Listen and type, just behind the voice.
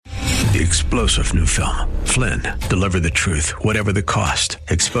the explosive new film, Flynn, Deliver the Truth, Whatever the Cost,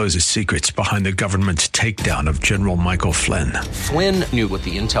 exposes secrets behind the government's takedown of General Michael Flynn. Flynn knew what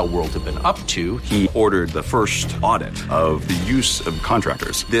the intel world had been up to. He ordered the first audit of the use of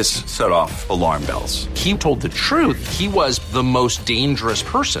contractors. This set off alarm bells. He told the truth. He was the most dangerous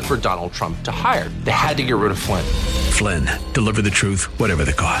person for Donald Trump to hire. They had to get rid of Flynn. Flynn, Deliver the Truth, Whatever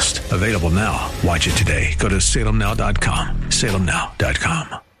the Cost. Available now. Watch it today. Go to salemnow.com.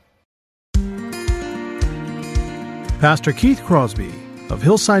 salemnow.com. Pastor Keith Crosby of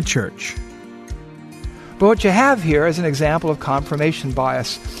Hillside Church. But what you have here is an example of confirmation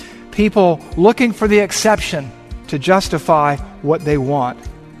bias. People looking for the exception to justify what they want.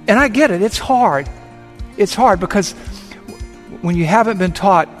 And I get it. It's hard. It's hard because when you haven't been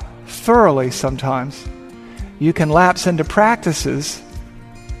taught thoroughly sometimes, you can lapse into practices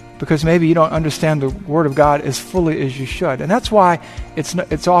because maybe you don't understand the Word of God as fully as you should. And that's why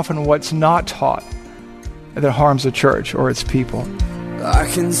it's often what's not taught that harms the church or its people. I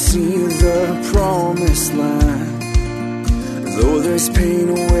can see the promised land, though there's pain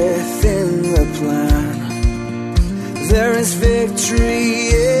within the plan. There is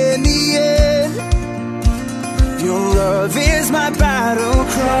victory in the end. Your love is my battle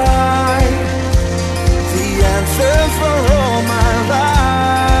cry, the answer for all my life.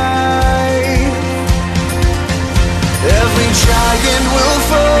 Every giant will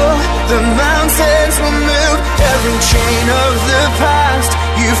fall, the mountains will move, every chain of the past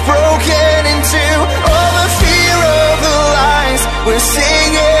you've broken into. All the fear of the lies, we're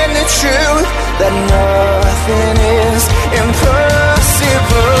singing the truth, that nothing is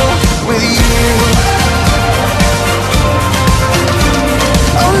impossible with you.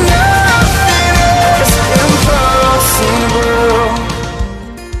 Oh, nothing is impossible.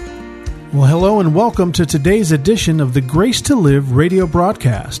 Well, hello and welcome to today's edition of the Grace to Live radio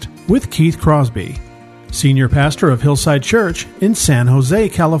broadcast with Keith Crosby, Senior Pastor of Hillside Church in San Jose,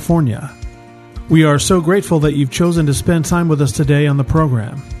 California. We are so grateful that you've chosen to spend time with us today on the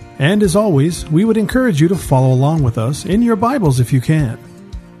program. And as always, we would encourage you to follow along with us in your Bibles if you can.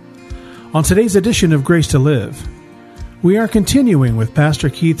 On today's edition of Grace to Live, we are continuing with Pastor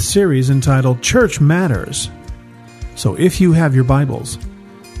Keith's series entitled Church Matters. So if you have your Bibles,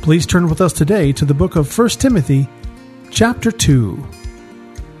 please turn with us today to the book of 1 Timothy, chapter 2.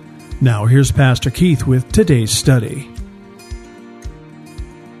 Now here's Pastor Keith with today's study.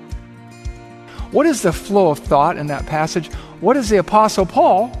 What is the flow of thought in that passage? What is the Apostle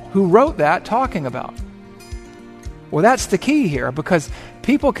Paul, who wrote that, talking about? Well, that's the key here, because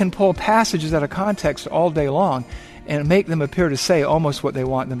people can pull passages out of context all day long and make them appear to say almost what they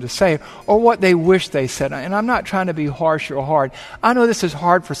want them to say or what they wish they said. And I'm not trying to be harsh or hard. I know this is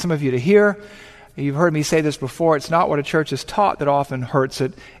hard for some of you to hear. You've heard me say this before. It's not what a church is taught that often hurts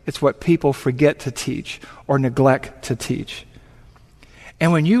it. It's what people forget to teach or neglect to teach.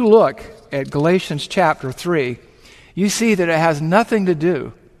 And when you look at Galatians chapter 3, you see that it has nothing to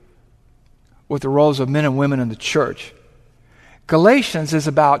do with the roles of men and women in the church. Galatians is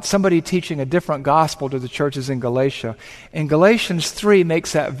about somebody teaching a different gospel to the churches in Galatia. And Galatians 3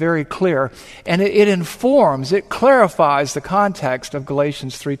 makes that very clear. And it informs, it clarifies the context of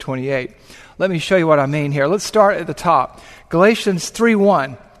Galatians 3:28. Let me show you what I mean here. Let's start at the top. Galatians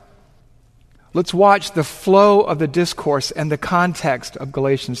 3:1. Let's watch the flow of the discourse and the context of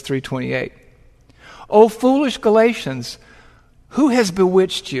Galatians 3:28. O foolish Galatians, who has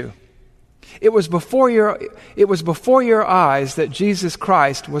bewitched you? It was before your eyes that Jesus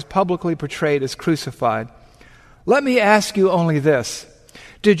Christ was publicly portrayed as crucified. Let me ask you only this.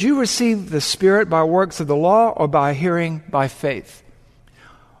 Did you receive the Spirit by works of the law or by hearing by faith?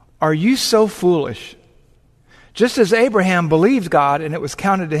 Are you so foolish? Just as Abraham believed God and it was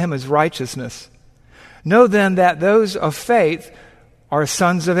counted to him as righteousness. Know then that those of faith are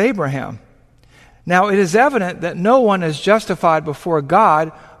sons of Abraham. Now it is evident that no one is justified before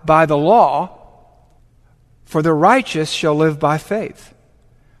God by the law, for the righteous shall live by faith.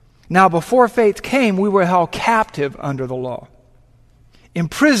 Now before faith came, we were held captive under the law,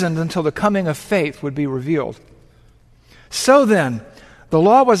 imprisoned until the coming of faith would be revealed. So then, the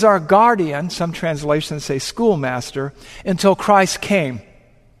law was our guardian, some translations say schoolmaster, until Christ came,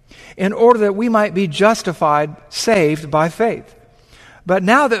 in order that we might be justified, saved by faith. But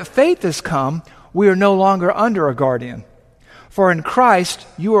now that faith has come, we are no longer under a guardian. For in Christ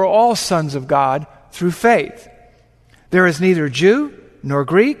you are all sons of God through faith. There is neither Jew nor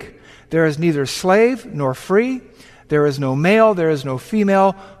Greek, there is neither slave nor free, there is no male, there is no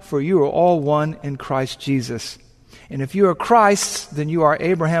female, for you are all one in Christ Jesus. And if you are Christ's, then you are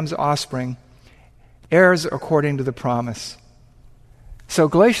Abraham's offspring, heirs according to the promise. So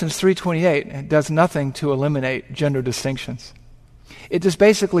Galatians 3:28 does nothing to eliminate gender distinctions. It just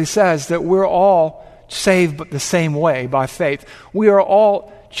basically says that we're all saved but the same way, by faith. We are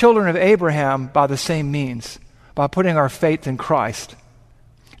all children of Abraham by the same means, by putting our faith in Christ.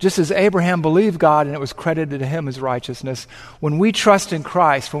 Just as Abraham believed God and it was credited to him as righteousness, when we trust in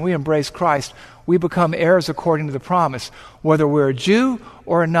Christ, when we embrace Christ, we become heirs according to the promise, whether we're a Jew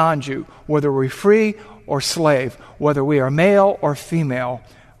or a non-Jew, whether we're free or slave, whether we are male or female.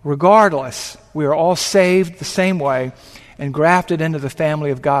 Regardless, we are all saved the same way and grafted into the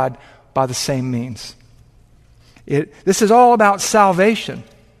family of God by the same means. This is all about salvation.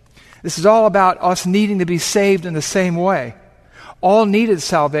 This is all about us needing to be saved in the same way. All needed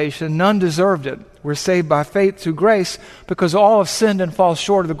salvation, none deserved it. We're saved by faith through grace because all have sinned and fall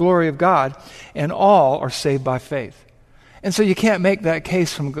short of the glory of God, and all are saved by faith. And so you can't make that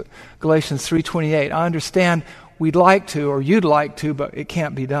case from Galatians 3:28. I understand we'd like to, or you'd like to, but it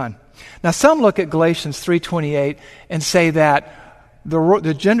can't be done. Now some look at Galatians 3:28 and say that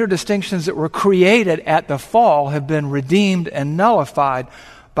the gender distinctions that were created at the fall have been redeemed and nullified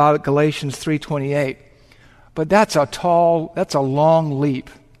by Galatians 3:28. But that's a long leap.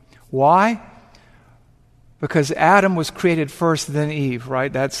 Why? Because Adam was created first, then Eve,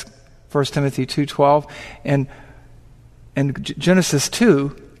 right? That's 1 Timothy 2:12. And Genesis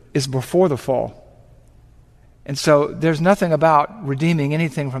 2 is before the fall. And so there's nothing about redeeming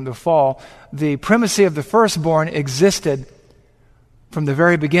anything from the fall. The primacy of the firstborn existed from the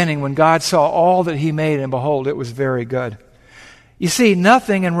very beginning when God saw all that he made, and behold, it was very good. You see,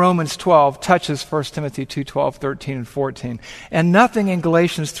 nothing in Romans 12 touches 1 Timothy 2:12, 13, and 14. And nothing in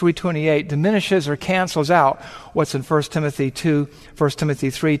Galatians 3:28 diminishes or cancels out what's in 1 Timothy 2, 1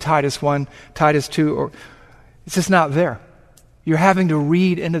 Timothy 3, Titus 1, Titus 2. Or it's just not there. You're having to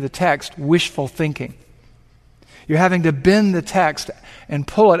read into the text wishful thinking. You're having to bend the text and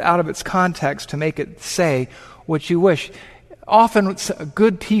pull it out of its context to make it say what you wish. Often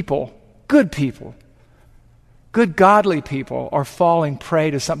good godly people are falling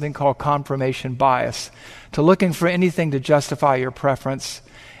prey to something called confirmation bias, to looking for anything to justify your preference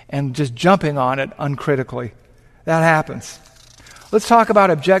and just jumping on it uncritically. That happens. Let's talk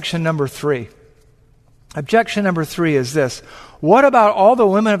about objection number 3. Objection number 3 is this. What about all the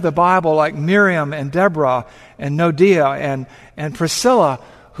women of the Bible like Miriam and Deborah and Nodia and Priscilla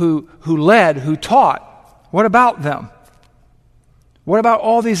who led, who taught? What about them? What about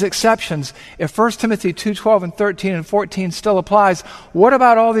all these exceptions? If 1 Timothy 2:12 and 13 and 14 still applies, what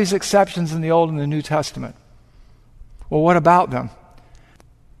about all these exceptions in the Old and the New Testament? Well, what about them?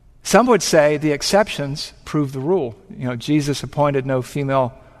 Some would say the exceptions prove the rule. Jesus appointed no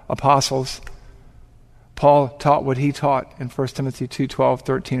female apostles. Paul taught what he taught in 1 Timothy 2:12,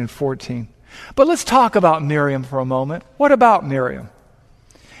 13, and 14. But let's talk about Miriam for a moment. What about Miriam?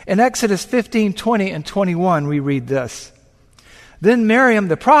 In Exodus 15, 20, and 21, we read this. Then Miriam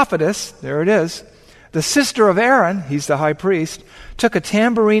the prophetess, there it is, the sister of Aaron, he's the high priest, took a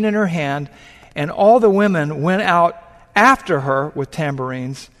tambourine in her hand, and all the women went out after her with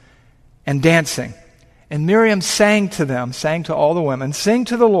tambourines and dancing. And Miriam sang to all the women, "Sing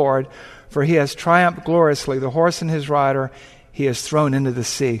to the Lord, for he has triumphed gloriously. The horse and his rider he has thrown into the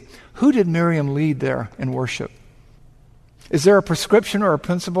sea." Who did Miriam lead there in worship? Is there a prescription or a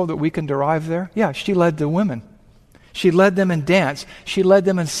principle that we can derive there? Yeah, she led the women. She led them in dance. She led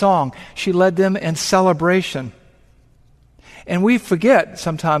them in song. She led them in celebration. And we forget,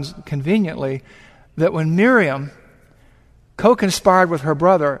 sometimes conveniently, that when Miriam co-conspired with her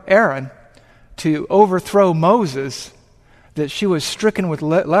brother Aaron to overthrow Moses, that she was stricken with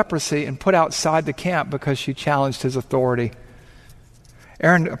leprosy and put outside the camp because she challenged his authority.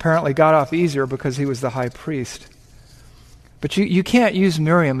 Aaron apparently got off easier because he was the high priest. But you can't use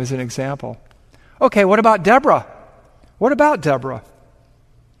Miriam as an example. Okay, what about Deborah? What about Deborah?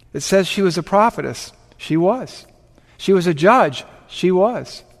 It says she was a prophetess. She was. She was a judge. She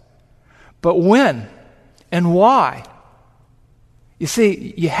was. But when and why? You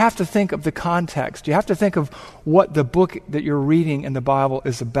see, you have to think of the context. You have to think of what the book that you're reading in the Bible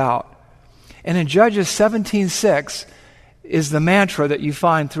is about. And in Judges 17:6 is the mantra that you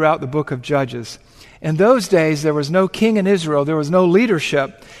find throughout the book of Judges. In those days, there was no king in Israel. There was no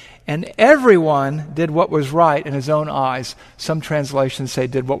leadership. And everyone did what was right in his own eyes. Some translations say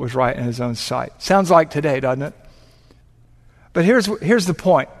did what was right in his own sight. Sounds like today, doesn't it? But here's the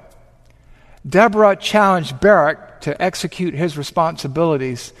point. Deborah challenged Barak to execute his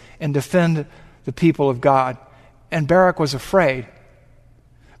responsibilities and defend the people of God. And Barak was afraid.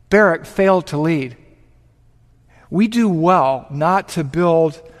 Barak failed to lead. We do well not to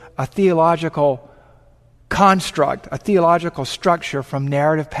build a theological construct, a theological structure from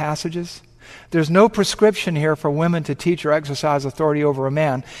narrative passages. There's no prescription here for women to teach or exercise authority over a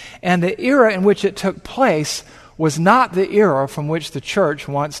man. And the era in which it took place was not the era from which the church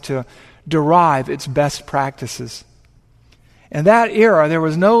wants to derive its best practices. In that era, there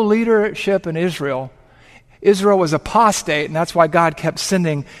was no leadership in Israel. Israel was apostate, and that's why God kept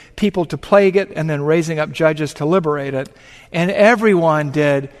sending people to plague it and then raising up judges to liberate it. And everyone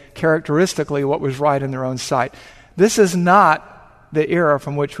did characteristically what was right in their own sight. This is not the era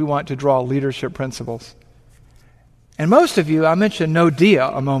from which we want to draw leadership principles. And most of you, I mentioned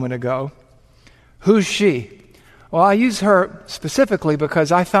Nodia a moment ago. Who's she? Well, I use her specifically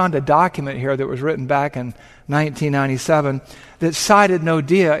because I found a document here that was written back in 1997 that cited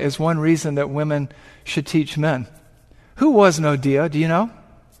Nodia as one reason that women should teach men. Who was Nodia? Do you know?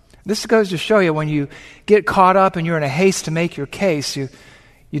 This goes to show you when you get caught up and you're in a haste to make your case, you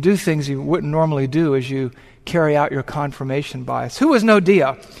do things you wouldn't normally do as you carry out your confirmation bias. Who was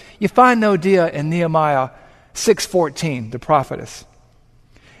Nodia? You find Nodia in Nehemiah 6:14, the prophetess.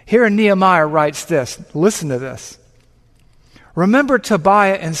 Here Nehemiah writes this. Listen to this. Remember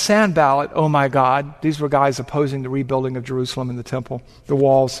Tobiah and Sanballat, O my God. These were guys opposing the rebuilding of Jerusalem and the temple, the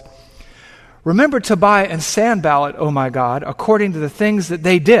walls. Remember Tobiah and Sanballat, O my God, according to the things that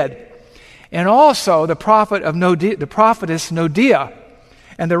they did. And also the prophet of Nodia, the prophetess Nodia,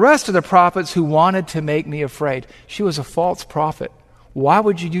 and the rest of the prophets who wanted to make me afraid. She was a false prophet. Why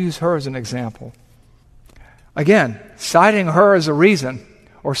would you use her as an example? Again, citing her as a reason,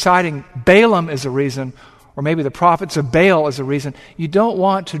 or citing Balaam as a reason, or maybe the prophets of Baal as a reason, you don't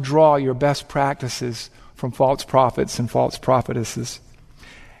want to draw your best practices from false prophets and false prophetesses.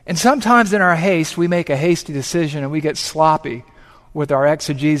 And sometimes in our haste, we make a hasty decision and we get sloppy with our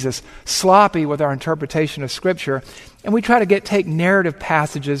exegesis, sloppy with our interpretation of Scripture, and we try to take narrative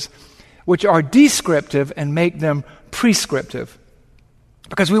passages which are descriptive and make them prescriptive.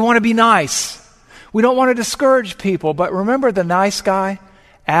 Because we want to be nice. We don't want to discourage people. But remember the nice guy,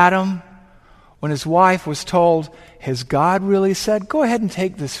 Adam, when his wife was told, has God really said, go ahead and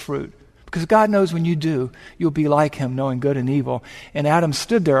take this fruit? Because God knows when you do, you'll be like him, knowing good and evil. And Adam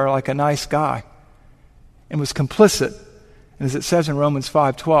stood there like a nice guy and was complicit. And as it says in Romans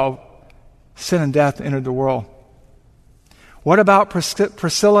 5:12, sin and death entered the world. What about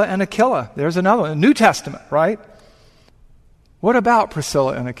Priscilla and Aquila? There's another one, New Testament, right? What about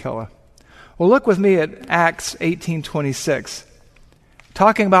Priscilla and Aquila? Well, look with me at Acts 18:26.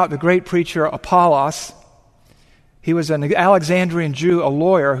 Talking about the great preacher Apollos. He was an Alexandrian Jew, a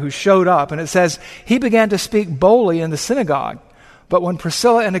lawyer, who showed up, and it says, he began to speak boldly in the synagogue. But when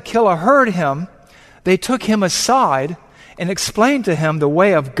Priscilla and Aquila heard him, they took him aside and explained to him the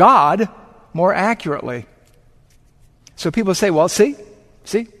way of God more accurately. So people say, well, see,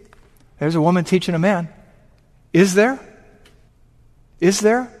 there's a woman teaching a man. Is there?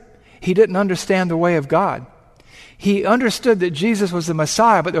 He didn't understand the way of God. He understood that Jesus was the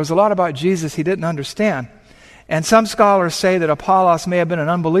Messiah, but there was a lot about Jesus he didn't understand. And some scholars say that Apollos may have been an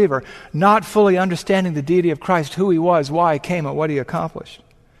unbeliever, not fully understanding the deity of Christ, who he was, why he came, and what he accomplished.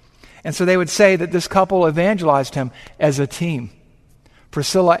 And so they would say that this couple evangelized him as a team.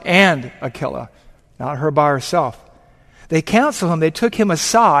 Priscilla and Aquila, not her by herself. They counseled him. They took him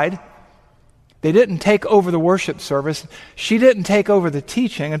aside. They didn't take over the worship service. She didn't take over the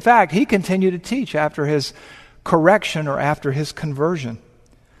teaching. In fact, he continued to teach after his correction or after his conversion.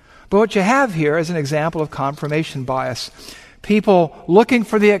 But what you have here is an example of confirmation bias. People looking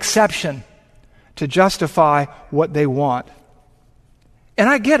for the exception to justify what they want. And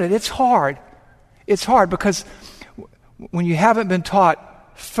I get it. It's hard. It's hard because when you haven't been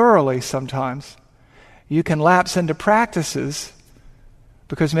taught thoroughly sometimes, you can lapse into practices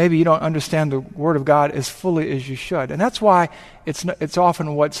because maybe you don't understand the Word of God as fully as you should. And that's why it's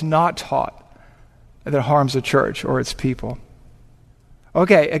often what's not taught that harms the church or its people.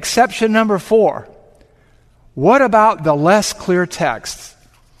 Okay, exception number 4. What about the less clear texts?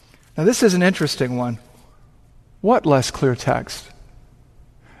 Now this is an interesting one. What less clear text?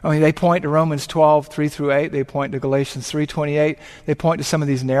 I mean, they point to Romans 12:3-8. They point to Galatians 3:28. They point to some of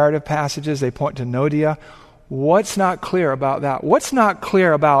these narrative passages. They point to Nodia. What's not clear about that? What's not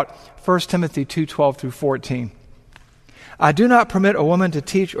clear about 1 Timothy 2:12-14? I do not permit a woman to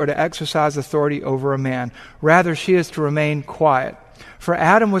teach or to exercise authority over a man. Rather, she is to remain quiet. For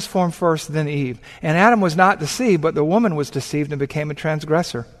Adam was formed first, then Eve. And Adam was not deceived, but the woman was deceived and became a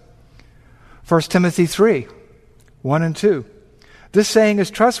transgressor. 1 Timothy 3:1-2. This saying is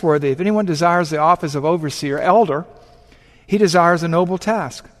trustworthy. If anyone desires the office of overseer, elder, he desires a noble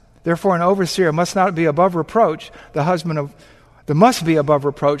task. Therefore, an overseer must not be above reproach, the There must be above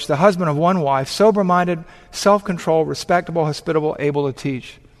reproach the husband of one wife, sober-minded, self-controlled, respectable, hospitable, able to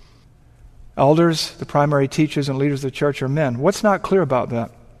teach. Elders, the primary teachers and leaders of the church, are men. What's not clear about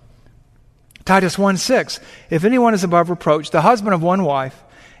that? Titus 1:6, if anyone is above reproach, the husband of one wife,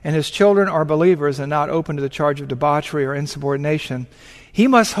 and his children are believers and not open to the charge of debauchery or insubordination, he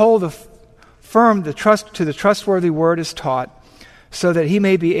must hold firm to the trustworthy word as taught, so that he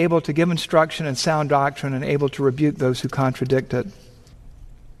may be able to give instruction in sound doctrine and able to rebuke those who contradict it.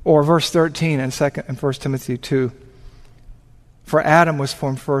 Or verse 13 in 1 Timothy 2, for Adam was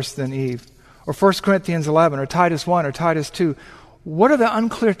formed first, then Eve. Or 1 Corinthians 11, or Titus 1, or Titus 2. What are the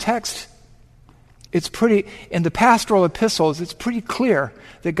unclear texts? In the pastoral epistles, it's pretty clear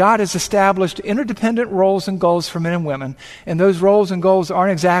that God has established interdependent roles and goals for men and women, and those roles and goals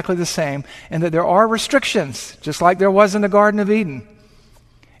aren't exactly the same, and that there are restrictions, just like there was in the Garden of Eden.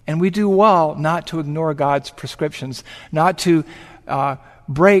 And we do well not to ignore God's prescriptions, not to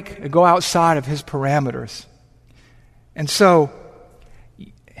go outside of His parameters. And so,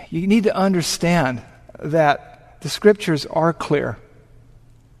 you need to understand that the Scriptures are clear.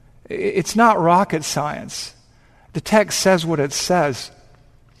 It's not rocket science. The text says what it says,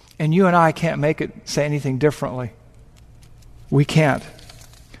 and you and I can't make it say anything differently. We can't.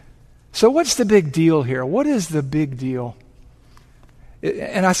 So what's the big deal here? What is the big deal?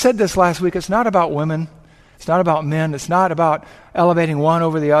 And I said this last week, it's not about women, it's not about men, it's not about elevating one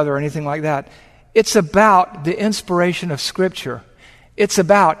over the other or anything like that. It's about the inspiration of Scripture. It's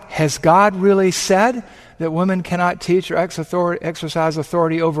about, has God really said that women cannot teach or exercise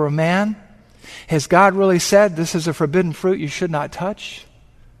authority over a man? Has God really said this is a forbidden fruit you should not touch?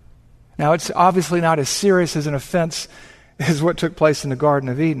 Now, it's obviously not as serious as an offense as what took place in the Garden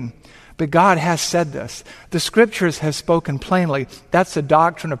of Eden. But God has said this. The Scriptures have spoken plainly. That's the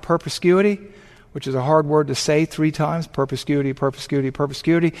doctrine of perspicuity, which is a hard word to say 3 times. Perspicuity, perspicuity,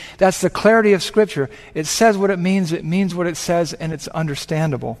 perspicuity. That's the clarity of Scripture. It says what it means what it says, and it's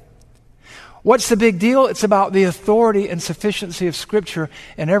understandable. What's the big deal? It's about the authority and sufficiency of Scripture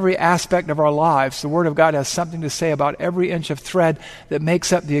in every aspect of our lives. The Word of God has something to say about every inch of thread that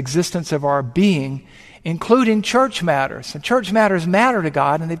makes up the existence of our being, including church matters. And church matters matter to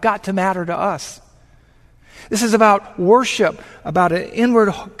God, and they've got to matter to us. This is about worship, about an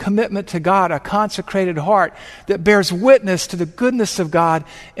inward commitment to God, a consecrated heart that bears witness to the goodness of God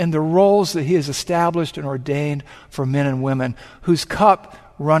and the roles that He has established and ordained for men and women, whose cup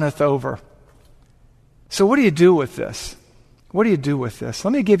runneth over. So what do you do with this? What do you do with this?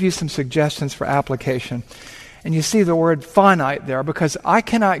 Let me give you some suggestions for application. And you see the word finite there, because I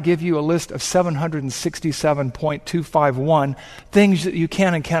cannot give you a list of 767.251 things that you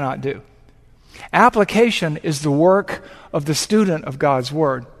can and cannot do. Application is the work of the student of God's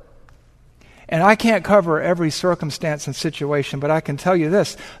Word. And I can't cover every circumstance and situation, but I can tell you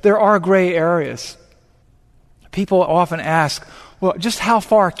this. There are gray areas. People often ask, well, just how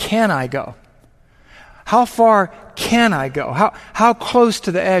far can I go? How far can I go? How close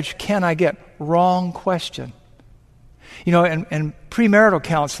to the edge can I get? Wrong question. You know, in premarital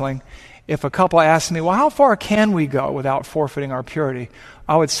counseling, if a couple asks me, well, how far can we go without forfeiting our purity?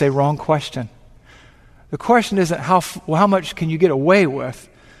 I would say, wrong question. The question isn't how much can you get away with.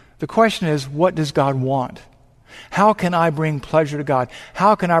 The question is, what does God want? How can I bring pleasure to God?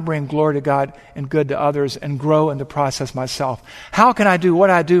 How can I bring glory to God and good to others and grow in the process myself? How can I do what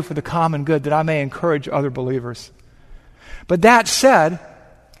I do for the common good that I may encourage other believers? But that said,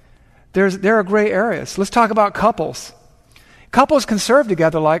 there are gray areas. Let's talk about couples. Couples can serve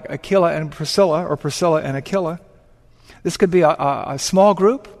together like Aquila and Priscilla, or Priscilla and Aquila. This could be a small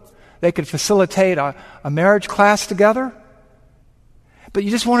group. They could facilitate a marriage class together. But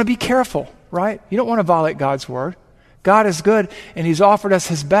you just want to be careful, right? You don't want to violate God's Word. God is good, and He's offered us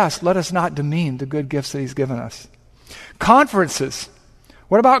His best. Let us not demean the good gifts that He's given us. Conferences.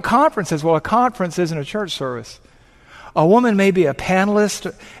 What about conferences? Well, a conference isn't a church service. A woman may be a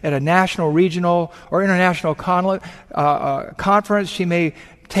panelist at a national, regional, or international conference. She may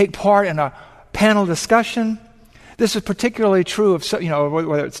take part in a panel discussion. This is particularly true of,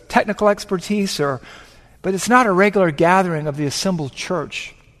 whether it's technical expertise but it's not a regular gathering of the assembled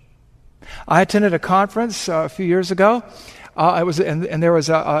church. I attended a conference a few years ago. There was an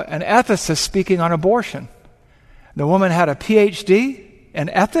ethicist speaking on abortion. The woman had a PhD in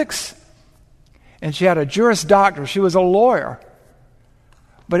ethics, and she had a Juris Doctor. She was a lawyer.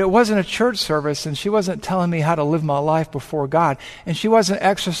 But it wasn't a church service, and she wasn't telling me how to live my life before God. And she wasn't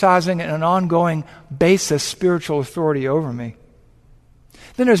exercising in an ongoing basis spiritual authority over me.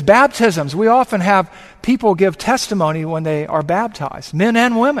 Then there's baptisms. We often have people give testimony when they are baptized, men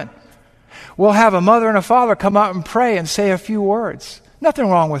and women. We'll have a mother and a father come out and pray and say a few words. Nothing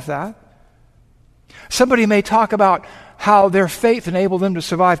wrong with that. Somebody may talk about how their faith enabled them to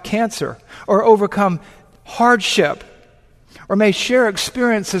survive cancer or overcome hardship, or may share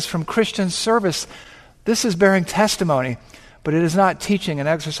experiences from Christian service. This is bearing testimony, but it is not teaching and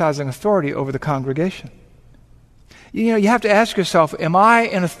exercising authority over the congregation. You have to ask yourself, am I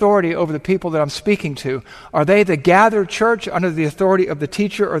in authority over the people that I'm speaking to? Are they the gathered church under the authority of the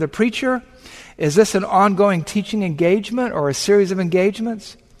teacher or the preacher? Is this an ongoing teaching engagement or a series of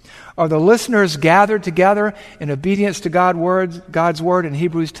engagements? Are the listeners gathered together in obedience to God's word in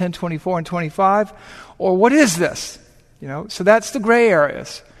Hebrews 10:24 and 25? Or what is this? So that's the gray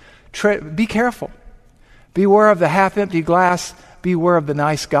areas. Be careful. Beware of the half-empty glass. Beware of the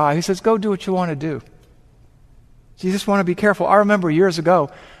nice guy. He says, go do what you want to do. You just want to be careful. I remember years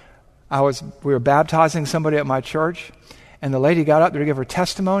ago, we were baptizing somebody at my church, and the lady got up there to give her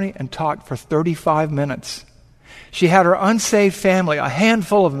testimony and talked for 35 minutes. She had her unsaved family, a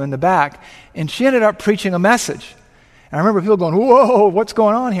handful of them in the back, and she ended up preaching a message. And I remember people going, whoa, what's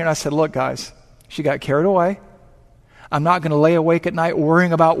going on here? And I said, look, guys, she got carried away. I'm not going to lay awake at night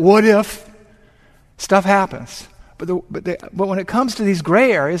worrying about what if. Stuff happens. But when it comes to these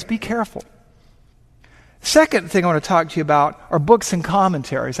gray areas, be careful. Second thing I want to talk to you about are books and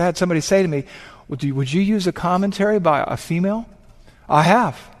commentaries. I had somebody say to me, would you use a commentary by a female? I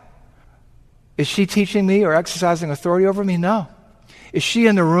have. Is she teaching me or exercising authority over me? No. Is she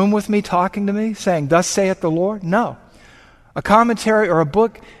in the room with me talking to me, saying, thus saith the Lord? No. A commentary or a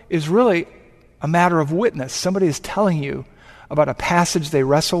book is really a matter of witness. Somebody is telling you about a passage they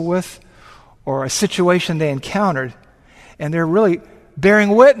wrestle with or a situation they encountered, and they're really bearing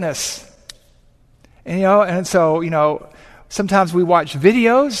witness. And so sometimes we watch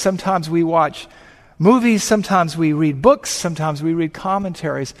videos, sometimes we watch movies, sometimes we read books, sometimes we read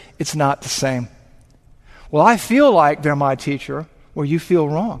commentaries. It's not the same. Well, I feel like they're my teacher. Well, you feel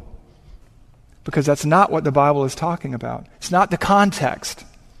wrong, because that's not what the Bible is talking about. It's not the context.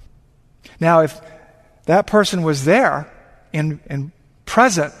 Now, if that person was there and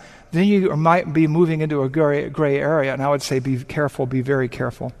present, then you might be moving into a gray area, and I would say be careful, be very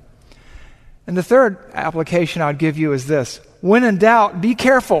careful. And the third application I'd give you is this. When in doubt, be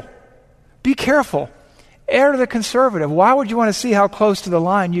careful. Be careful. Err to the conservative. Why would you want to see how close to the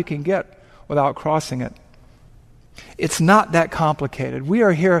line you can get without crossing it? It's not that complicated. We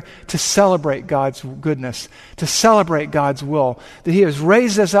are here to celebrate God's goodness, to celebrate God's will, that He has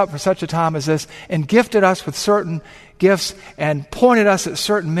raised us up for such a time as this and gifted us with certain gifts and pointed us at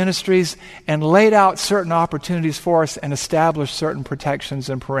certain ministries and laid out certain opportunities for us and established certain protections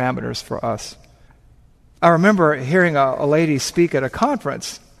and parameters for us. I remember hearing a lady speak at a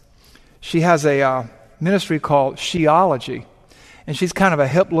conference. She has a ministry called Sheology, and she's kind of a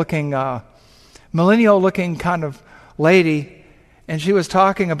hip-looking, millennial-looking kind of lady, and she was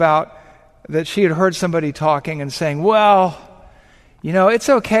talking about that she had heard somebody talking and saying, well, it's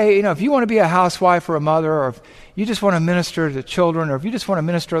okay, if you want to be a housewife or a mother, or if you just want to minister to children, or if you just want to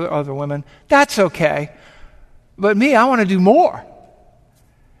minister to other women, that's okay. But me, I want to do more.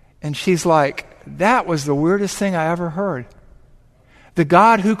 And she's like, that was the weirdest thing I ever heard. The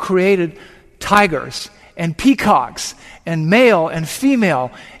God who created tigers and peacocks and male and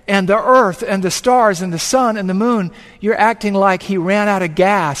female and the earth and the stars and the sun and the moon, you're acting like He ran out of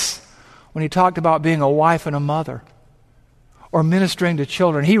gas when He talked about being a wife and a mother or ministering to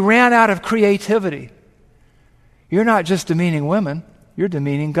children. He ran out of creativity. You're not just demeaning women, you're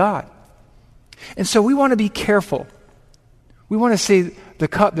demeaning God. And so we want to be careful. We want to see the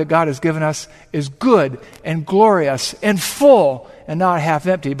cup that God has given us is good and glorious and full and not half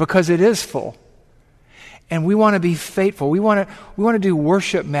empty, because it is full. And we want to be faithful. We want to do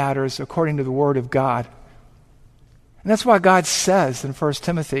worship matters according to the Word of God. And that's why God says in 1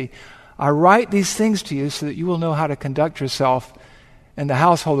 Timothy, I write these things to you so that you will know how to conduct yourself in the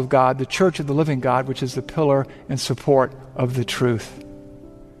household of God, the church of the living God, which is the pillar and support of the truth.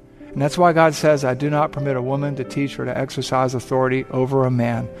 And that's why God says, I do not permit a woman to teach or to exercise authority over a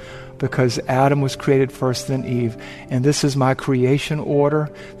man, because Adam was created first, then Eve. And this is my creation order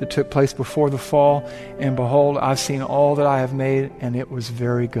that took place before the fall. And behold, I've seen all that I have made, and it was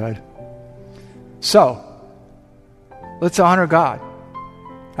very good. So, let's honor God.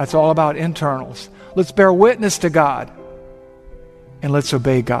 That's all about internals. Let's bear witness to God. And let's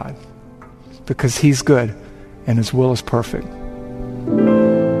obey God, because He's good and His will is perfect.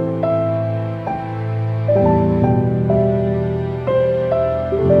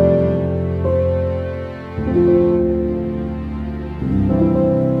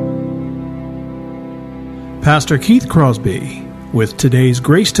 Pastor Keith Crosby, with today's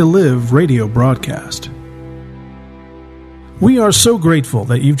Grace to Live radio broadcast. We are so grateful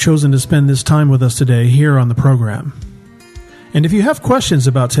that you've chosen to spend this time with us today here on the program. And if you have questions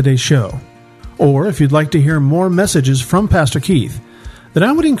about today's show, or if you'd like to hear more messages from Pastor Keith, then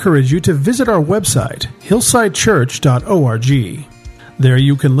I would encourage you to visit our website, hillsidechurch.org. There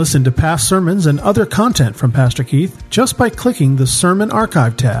you can listen to past sermons and other content from Pastor Keith just by clicking the Sermon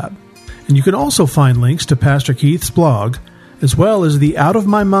Archive tab. And you can also find links to Pastor Keith's blog, as well as the Out of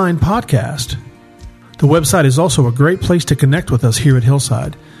My Mind podcast. The website is also a great place to connect with us here at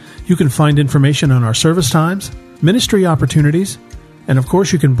Hillside. You can find information on our service times, ministry opportunities, and of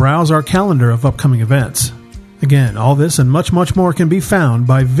course you can browse our calendar of upcoming events. Again, all this and much, much more can be found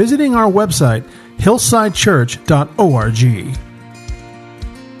by visiting our website,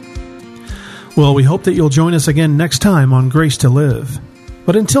 hillsidechurch.org. Well, we hope that you'll join us again next time on Grace to Live.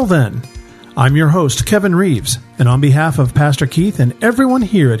 But until then, I'm your host, Kevin Reeves, and on behalf of Pastor Keith and everyone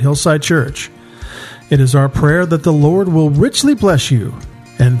here at Hillside Church, it is our prayer that the Lord will richly bless you,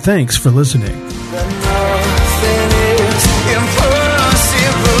 and thanks for listening. Nothing is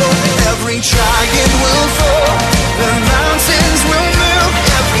impossible. Every giant will fall. The mountains will move.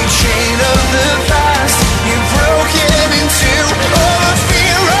 Every chain of the past you've broken into. All the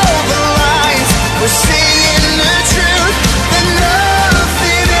fear, all the lies. We're seeing the truth. That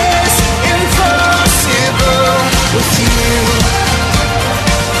nothing is impossible with you.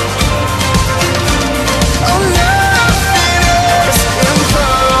 Oh, nothing is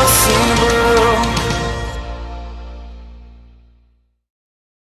impossible.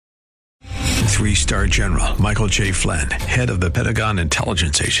 3-star General Michael J. Flynn, head of the Pentagon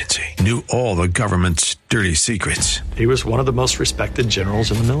Intelligence Agency, knew all the government's dirty secrets. He was one of the most respected generals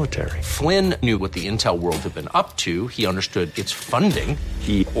in the military. Flynn knew what the intel world had been up to. He understood its funding.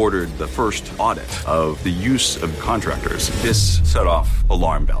 He ordered the first audit of the use of contractors. This set off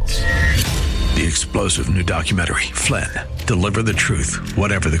alarm bells. The explosive new documentary, Flynn, Deliver the Truth,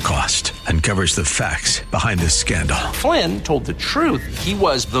 Whatever the Cost, uncovers the facts behind this scandal. Flynn told the truth. He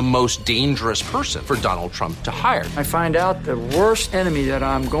was the most dangerous person for Donald Trump to hire. I find out the worst enemy that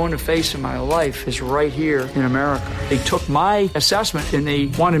I'm going to face in my life is right here in America. They took my assessment and they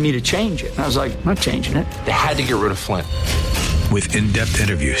wanted me to change it. And I was like, I'm not changing it. They had to get rid of Flynn. With in-depth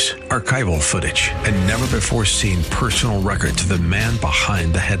interviews, archival footage, and never-before-seen personal records of the man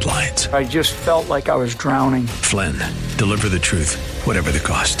behind the headlines. I just felt like I was drowning. Flynn, Deliver the Truth, Whatever the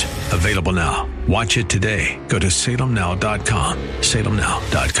Cost. Available now. Watch it today. Go to salemnow.com.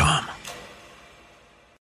 salemnow.com.